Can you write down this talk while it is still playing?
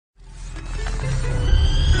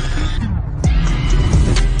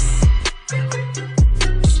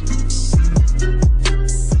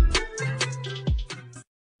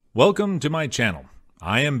Welcome to my channel.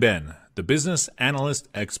 I am Ben, the business analyst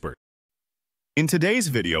expert. In today's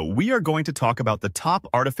video, we are going to talk about the top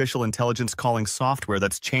artificial intelligence calling software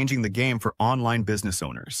that's changing the game for online business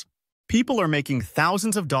owners. People are making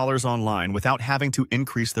thousands of dollars online without having to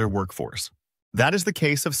increase their workforce. That is the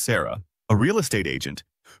case of Sarah, a real estate agent,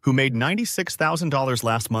 who made $96,000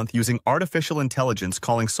 last month using artificial intelligence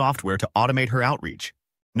calling software to automate her outreach.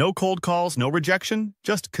 No cold calls, no rejection,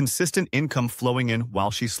 just consistent income flowing in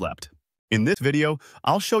while she slept. In this video,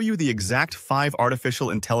 I'll show you the exact 5 artificial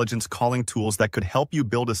intelligence calling tools that could help you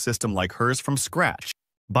build a system like hers from scratch.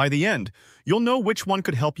 By the end, you'll know which one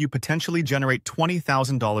could help you potentially generate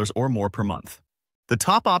 $20,000 or more per month. The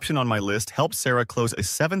top option on my list helped Sarah close a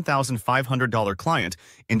 $7,500 client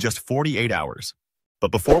in just 48 hours.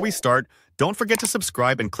 But before we start, don't forget to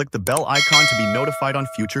subscribe and click the bell icon to be notified on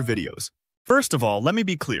future videos. First of all, let me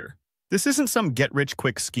be clear. This isn't some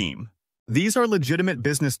get-rich-quick scheme. These are legitimate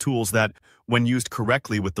business tools that, when used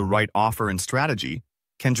correctly with the right offer and strategy,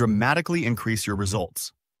 can dramatically increase your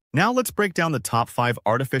results. Now let's break down the top 5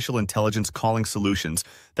 artificial intelligence calling solutions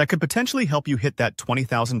that could potentially help you hit that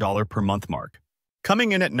 $20,000 per month mark.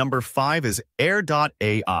 Coming in at number 5 is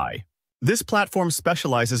Air.ai. This platform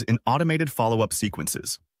specializes in automated follow-up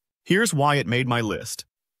sequences. Here's why it made my list.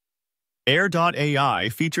 Air.ai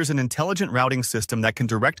features an intelligent routing system that can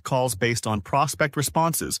direct calls based on prospect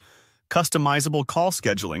responses, customizable call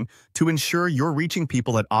scheduling to ensure you're reaching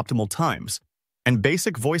people at optimal times, and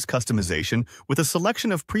basic voice customization with a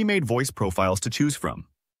selection of pre-made voice profiles to choose from.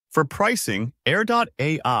 For pricing,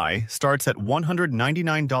 Air.ai starts at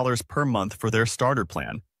 $199 per month for their starter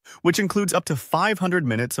plan, which includes up to 500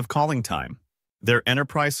 minutes of calling time. Their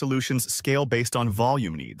enterprise solutions scale based on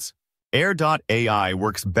volume needs. Air.ai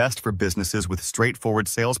works best for businesses with straightforward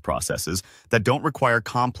sales processes that don't require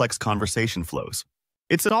complex conversation flows.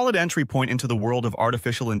 It's a solid entry point into the world of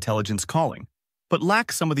artificial intelligence calling, but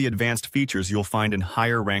lacks some of the advanced features you'll find in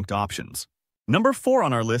higher-ranked options. Number 4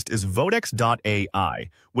 on our list is Vodex.ai,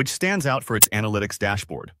 which stands out for its analytics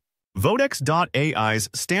dashboard. Vodex.ai's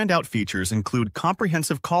standout features include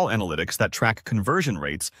comprehensive call analytics that track conversion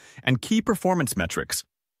rates and key performance metrics,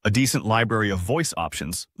 a decent library of voice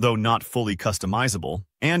options, though not fully customizable,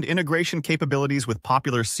 and integration capabilities with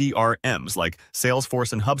popular CRMs like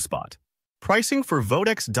Salesforce and HubSpot. Pricing for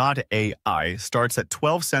Vodex.ai starts at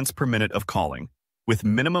 12 cents per minute of calling, with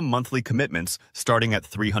minimum monthly commitments starting at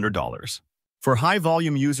 $300. For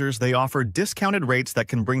high-volume users, they offer discounted rates that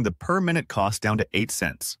can bring the per-minute cost down to 8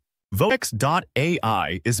 cents.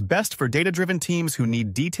 Vodex.ai is best for data-driven teams who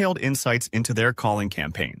need detailed insights into their calling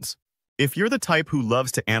campaigns. If you're the type who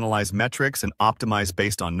loves to analyze metrics and optimize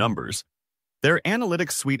based on numbers, their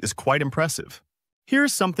analytics suite is quite impressive.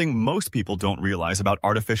 Here's something most people don't realize about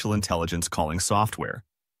artificial intelligence calling software.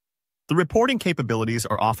 The reporting capabilities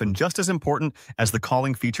are often just as important as the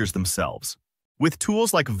calling features themselves. With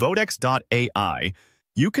tools like Vodex.ai,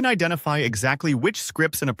 you can identify exactly which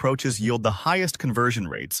scripts and approaches yield the highest conversion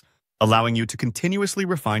rates, allowing you to continuously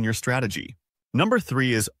refine your strategy. Number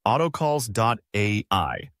 3 is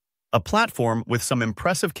Autocalls.ai, a platform with some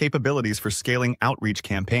impressive capabilities for scaling outreach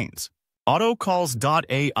campaigns.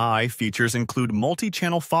 Autocalls.ai features include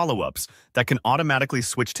multi-channel follow-ups that can automatically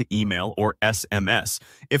switch to email or SMS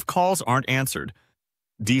if calls aren't answered,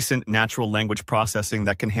 decent natural language processing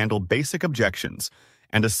that can handle basic objections,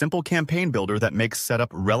 and a simple campaign builder that makes setup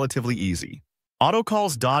relatively easy.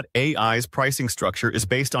 Autocalls.ai's pricing structure is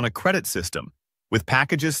based on a credit system, with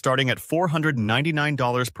packages starting at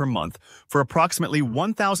 $499 per month for approximately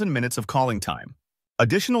 1,000 minutes of calling time.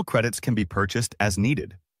 Additional credits can be purchased as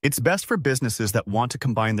needed. It's best for businesses that want to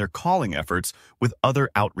combine their calling efforts with other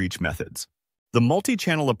outreach methods. The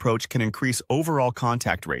multi-channel approach can increase overall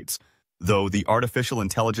contact rates, though the artificial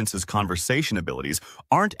intelligence's conversation abilities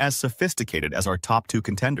aren't as sophisticated as our top 2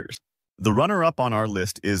 contenders. The runner-up on our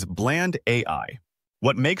list is Bland AI.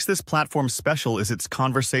 What makes this platform special is its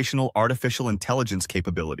conversational artificial intelligence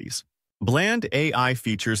capabilities. Bland AI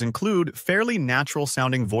features include fairly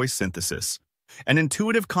natural-sounding voice synthesis, an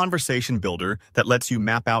intuitive conversation builder that lets you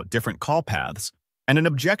map out different call paths, and an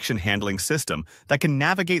objection handling system that can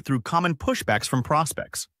navigate through common pushbacks from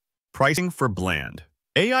prospects. Pricing for Bland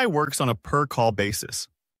AI works on a per-call basis.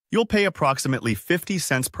 You'll pay approximately 50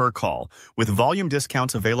 cents per call, with volume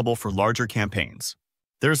discounts available for larger campaigns.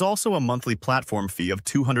 There's also a monthly platform fee of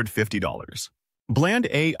 $250. Bland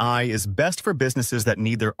AI is best for businesses that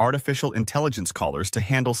need their artificial intelligence callers to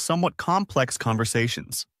handle somewhat complex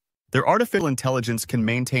conversations. Their artificial intelligence can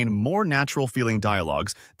maintain more natural-feeling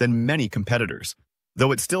dialogues than many competitors,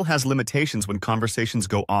 though it still has limitations when conversations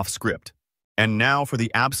go off-script. And now for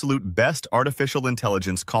the absolute best artificial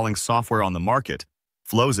intelligence calling software on the market,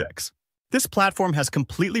 FlowZex. This platform has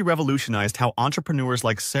completely revolutionized how entrepreneurs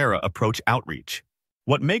like Sarah approach outreach.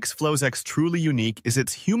 What makes FlowZex truly unique is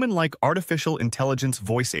its human-like artificial intelligence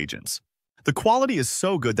voice agents. The quality is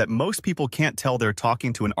so good that most people can't tell they're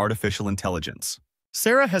talking to an artificial intelligence.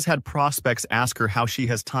 Sarah has had prospects ask her how she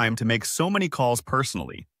has time to make so many calls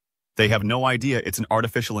personally. They have no idea it's an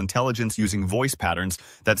artificial intelligence using voice patterns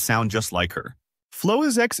that sound just like her.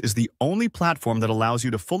 FlowZex is the only platform that allows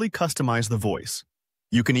you to fully customize the voice.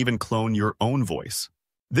 You can even clone your own voice.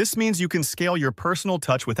 This means you can scale your personal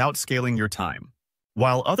touch without scaling your time.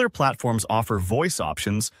 While other platforms offer voice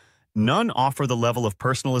options, none offer the level of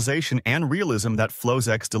personalization and realism that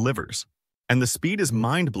FlowZex delivers. And the speed is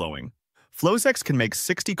mind-blowing. FlowZex can make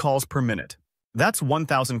 60 calls per minute. That's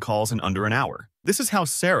 1,000 calls in under an hour. This is how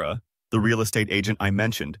Sarah, the real estate agent I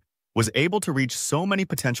mentioned, was able to reach so many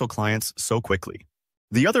potential clients so quickly.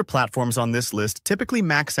 The other platforms on this list typically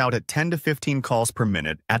max out at 10 to 15 calls per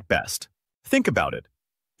minute at best. Think about it.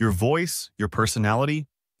 Your voice, your personality,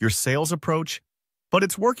 your sales approach, but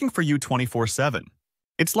it's working for you 24/7.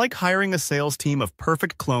 It's like hiring a sales team of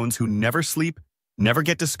perfect clones who never sleep, never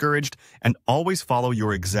get discouraged, and always follow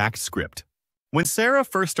your exact script. When Sarah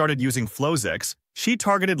first started using FlowZex, she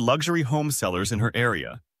targeted luxury home sellers in her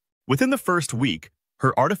area. Within the first week,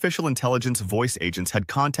 her artificial intelligence voice agents had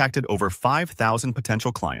contacted over 5,000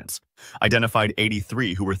 potential clients, identified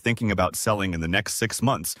 83 who were thinking about selling in the next 6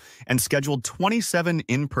 months, and scheduled 27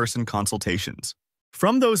 in-person consultations.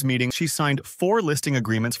 From those meetings, she signed 4 listing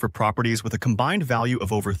agreements for properties with a combined value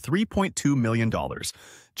of over $3.2 million,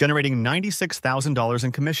 generating $96,000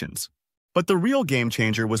 in commissions. But the real game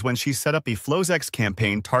changer was when she set up a FlowZex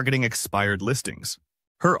campaign targeting expired listings.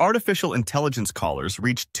 Her artificial intelligence callers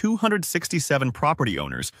reached 267 property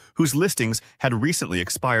owners whose listings had recently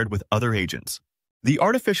expired with other agents. The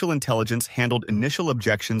artificial intelligence handled initial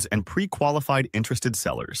objections and pre-qualified interested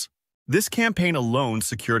sellers. This campaign alone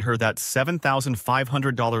secured her that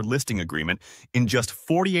 $7,500 listing agreement in just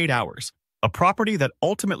 48 hours, a property that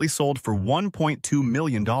ultimately sold for $1.2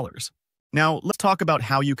 million. Now, let's talk about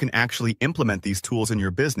how you can actually implement these tools in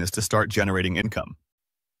your business to start generating income.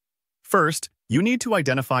 First, you need to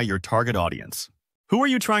identify your target audience. Who are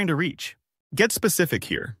you trying to reach? Get specific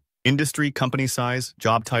here. Industry, company size,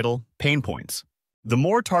 job title, pain points. The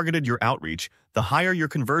more targeted your outreach, the higher your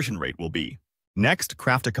conversion rate will be. Next,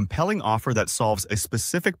 craft a compelling offer that solves a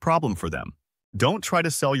specific problem for them. Don't try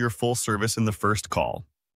to sell your full service in the first call.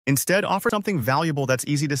 Instead, offer something valuable that's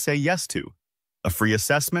easy to say yes to. A free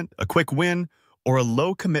assessment, a quick win, or a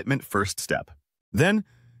low-commitment first step. Then,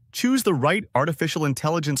 choose the right artificial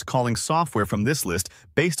intelligence calling software from this list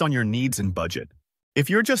based on your needs and budget. If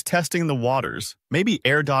you're just testing the waters, maybe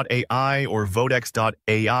Air.ai or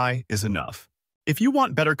Vodex.ai is enough. If you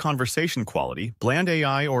want better conversation quality, Bland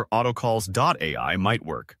AI or Autocalls.ai might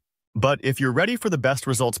work. But if you're ready for the best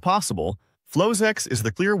results possible, FlowZex is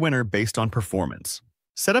the clear winner based on performance.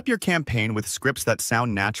 Set up your campaign with scripts that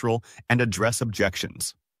sound natural and address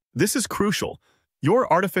objections. This is crucial.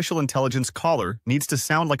 Your artificial intelligence caller needs to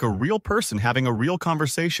sound like a real person having a real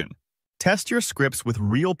conversation. Test your scripts with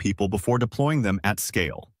real people before deploying them at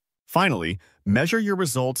scale. Finally, measure your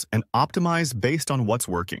results and optimize based on what's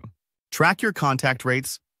working. Track your contact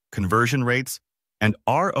rates, conversion rates, and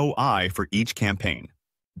ROI for each campaign.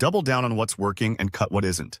 Double down on what's working and cut what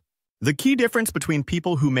isn't. The key difference between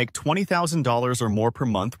people who make $20,000 or more per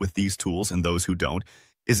month with these tools and those who don't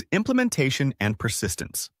is implementation and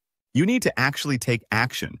persistence. You need to actually take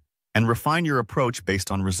action and refine your approach based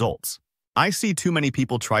on results. I see too many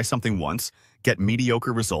people try something once, get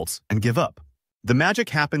mediocre results, and give up. The magic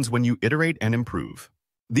happens when you iterate and improve.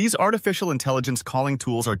 These artificial intelligence calling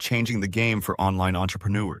tools are changing the game for online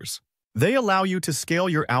entrepreneurs. They allow you to scale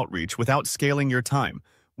your outreach without scaling your time,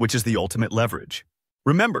 which is the ultimate leverage.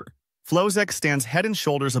 Remember, FlowZex stands head and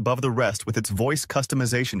shoulders above the rest with its voice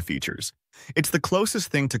customization features. It's the closest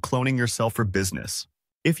thing to cloning yourself for business.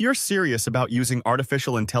 If you're serious about using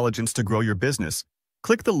artificial intelligence to grow your business,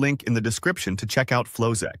 click the link in the description to check out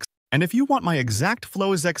FlowZex. And if you want my exact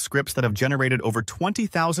FlowZex scripts that have generated over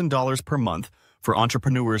 $20,000 per month for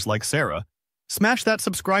entrepreneurs like Sarah, smash that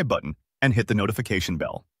subscribe button and hit the notification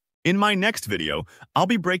bell. In my next video, I'll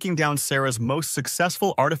be breaking down Sarah's most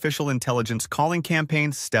successful artificial intelligence calling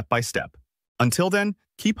campaign step by step. Until then,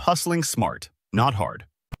 keep hustling smart, not hard.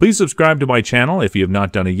 Please subscribe to my channel if you have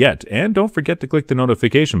not done it yet, and don't forget to click the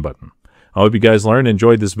notification button. I hope you guys learned and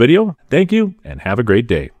enjoyed this video. Thank you, and have a great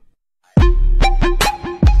day.